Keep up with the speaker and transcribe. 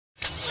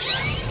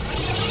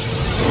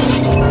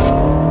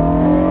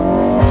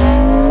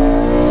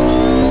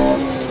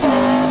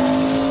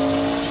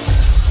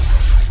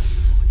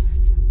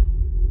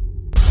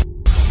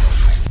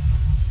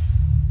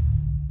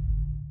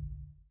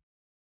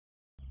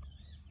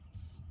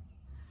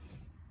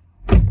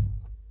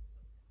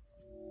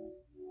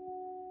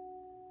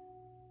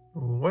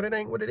what it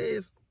ain't what it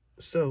is.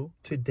 So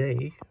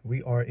today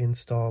we are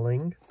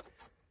installing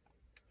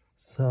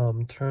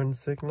some turn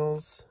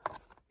signals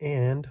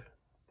and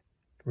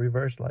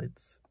reverse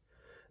lights.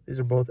 These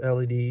are both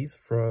LEDs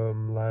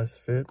from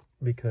LASFIT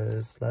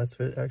because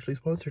LASFIT actually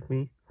sponsored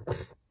me.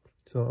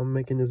 So I'm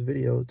making this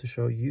video to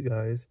show you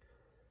guys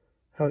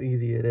how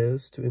easy it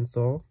is to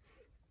install.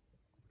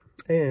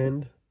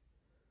 And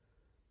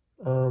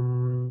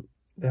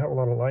they have a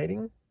lot of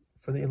lighting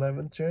for the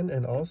 11th gen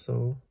and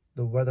also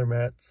the weather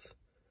mats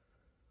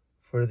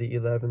for the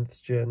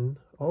 11th gen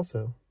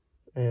also.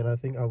 And I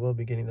think I will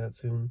be getting that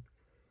soon.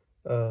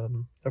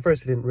 At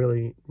first I didn't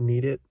really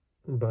need it,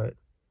 but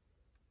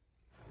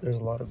there's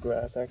a lot of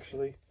grass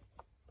actually.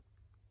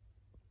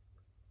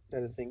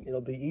 And I think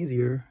it'll be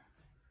easier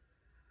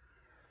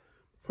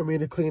for me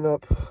to clean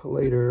up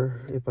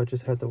later if I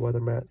just had the weather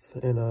mats.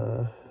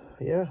 And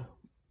yeah.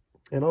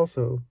 And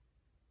also,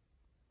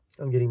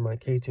 I'm getting my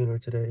K tuner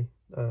today.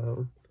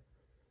 I'm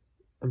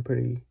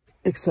pretty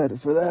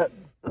excited for that.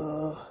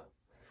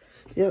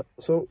 Yeah,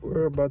 so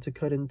we're about to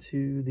cut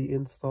into the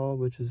install,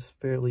 which is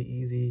fairly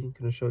easy. I'm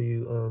gonna show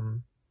you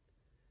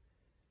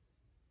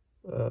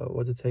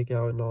what to take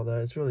out and all that.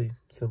 It's really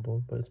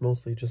simple, but it's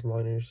mostly just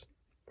liners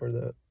for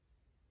the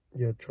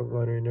trunk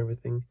liner and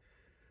everything.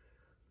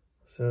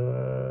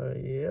 So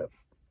yeah,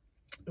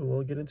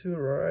 we'll get into it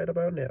right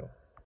about now.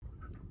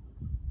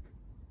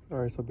 All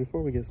right, so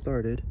before we get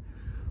started,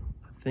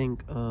 I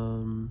think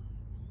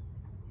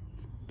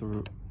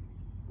the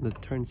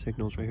turn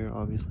signals right here,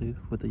 obviously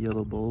with the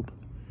yellow bulb,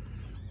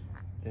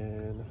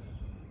 and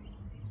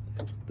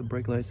the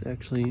brake lights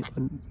actually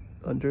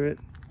under it,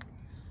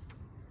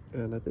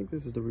 and I think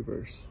this is the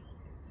reverse.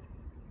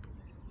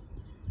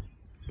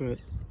 But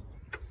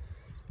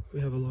we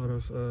have a lot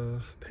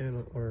of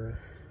panel or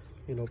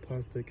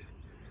plastic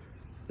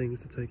things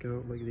to take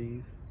out, like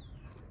these,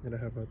 and I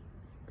have a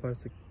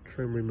plastic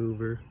trim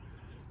remover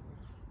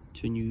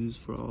to use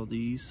for all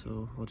these,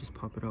 so I'll just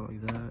pop it out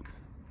like that.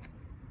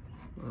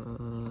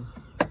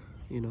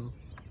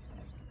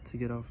 To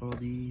get off all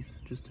these,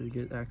 just to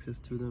get access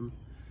to them.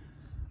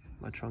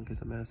 My trunk is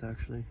a mess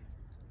actually.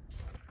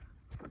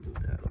 I'll move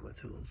that on my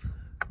tools.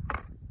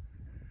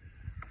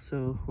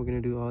 So we're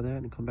gonna do all that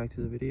and come back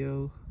to the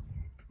video,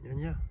 and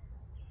yeah.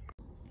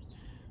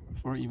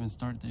 Before I even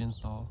start the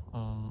install,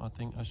 I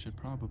think I should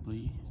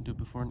probably do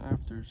before and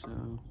after.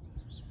 So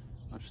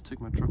I just took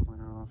my trunk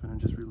liner off and I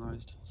just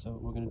realized. So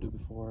we're gonna do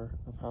before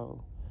of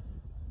how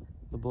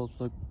the bolts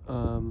look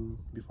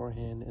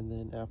beforehand and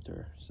then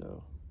after.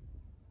 So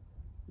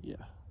yeah.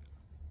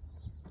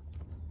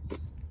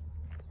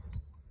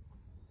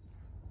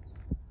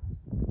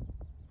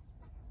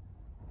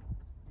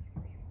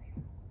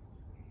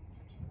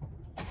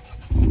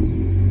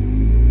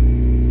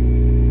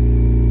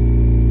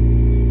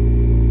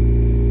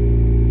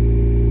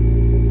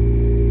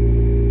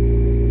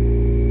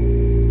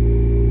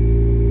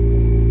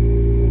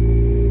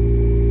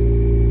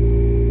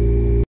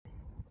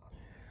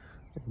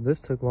 This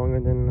took longer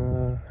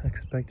than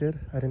expected.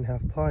 I didn't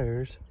have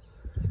pliers,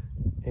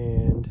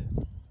 and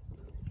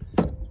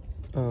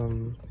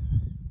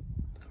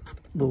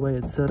the way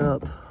it's set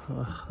up,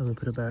 let me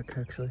put it back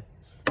actually,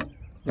 it's a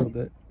little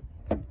bit.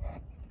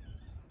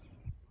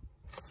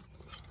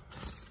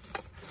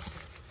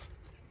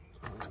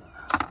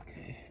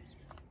 Okay,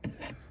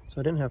 so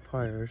I didn't have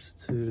pliers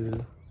to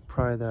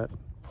pry that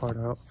part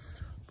out,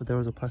 but there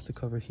was a plastic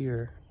cover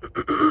here.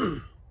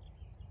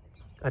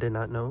 I did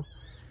not know.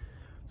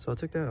 So I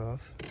took that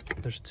off.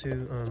 There's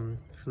two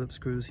Phillips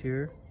screws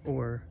here,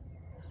 or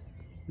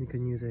you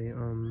can use a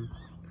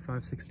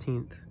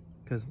 5/16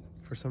 because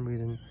for some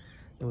reason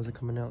it wasn't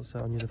coming out, so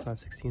I'll use a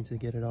 5/16 to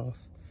get it off.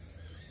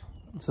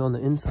 So on the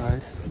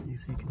inside,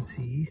 as you can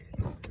see,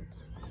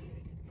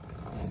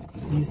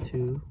 these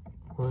two,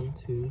 1,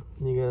 2,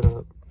 and you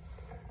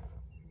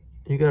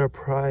gotta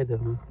pry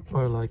them,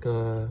 or like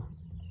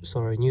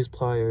use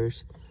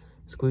pliers,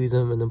 squeeze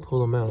them, and then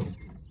pull them out.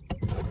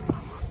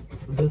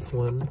 This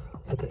one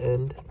at the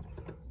end,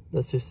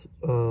 that's just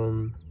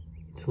to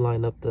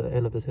line up the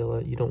end of the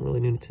taillight. You don't really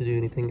need to do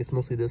anything. It's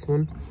mostly this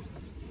one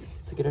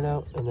to get it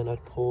out, and then I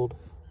pulled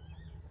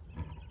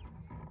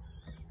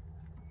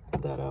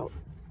that out.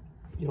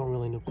 You don't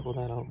really need to pull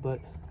that out,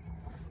 but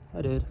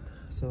I did.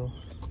 So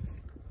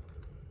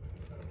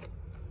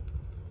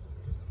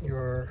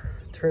your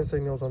turn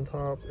signals on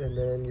top, and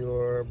then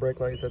your brake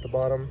lights at the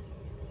bottom.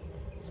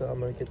 So I'm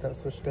gonna get that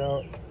switched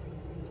out.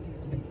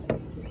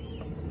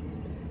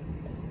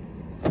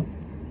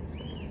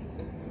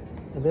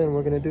 And then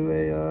we're gonna do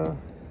a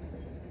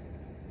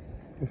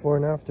before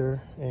and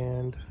after,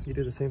 and you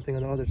do the same thing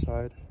on the other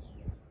side.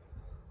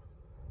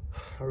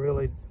 I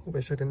really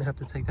wish I didn't have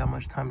to take that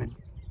much time in,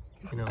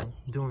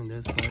 doing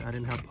this, but I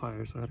didn't have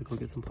pliers, so I had to go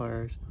get some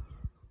pliers.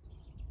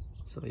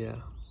 So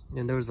yeah,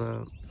 and there's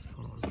a,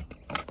 hold on.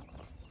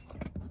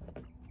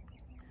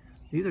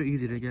 These are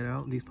easy to get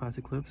out, these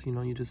plastic clips,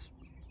 you just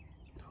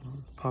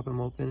pop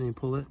them open and you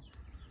pull it.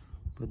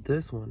 But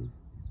this one,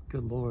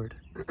 good lord.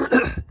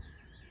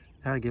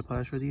 I had to get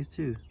pliers for these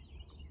too.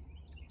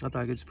 I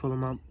thought I could just pull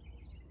them out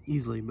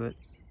easily, but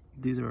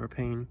these are a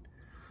pain.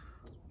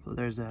 So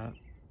there's that.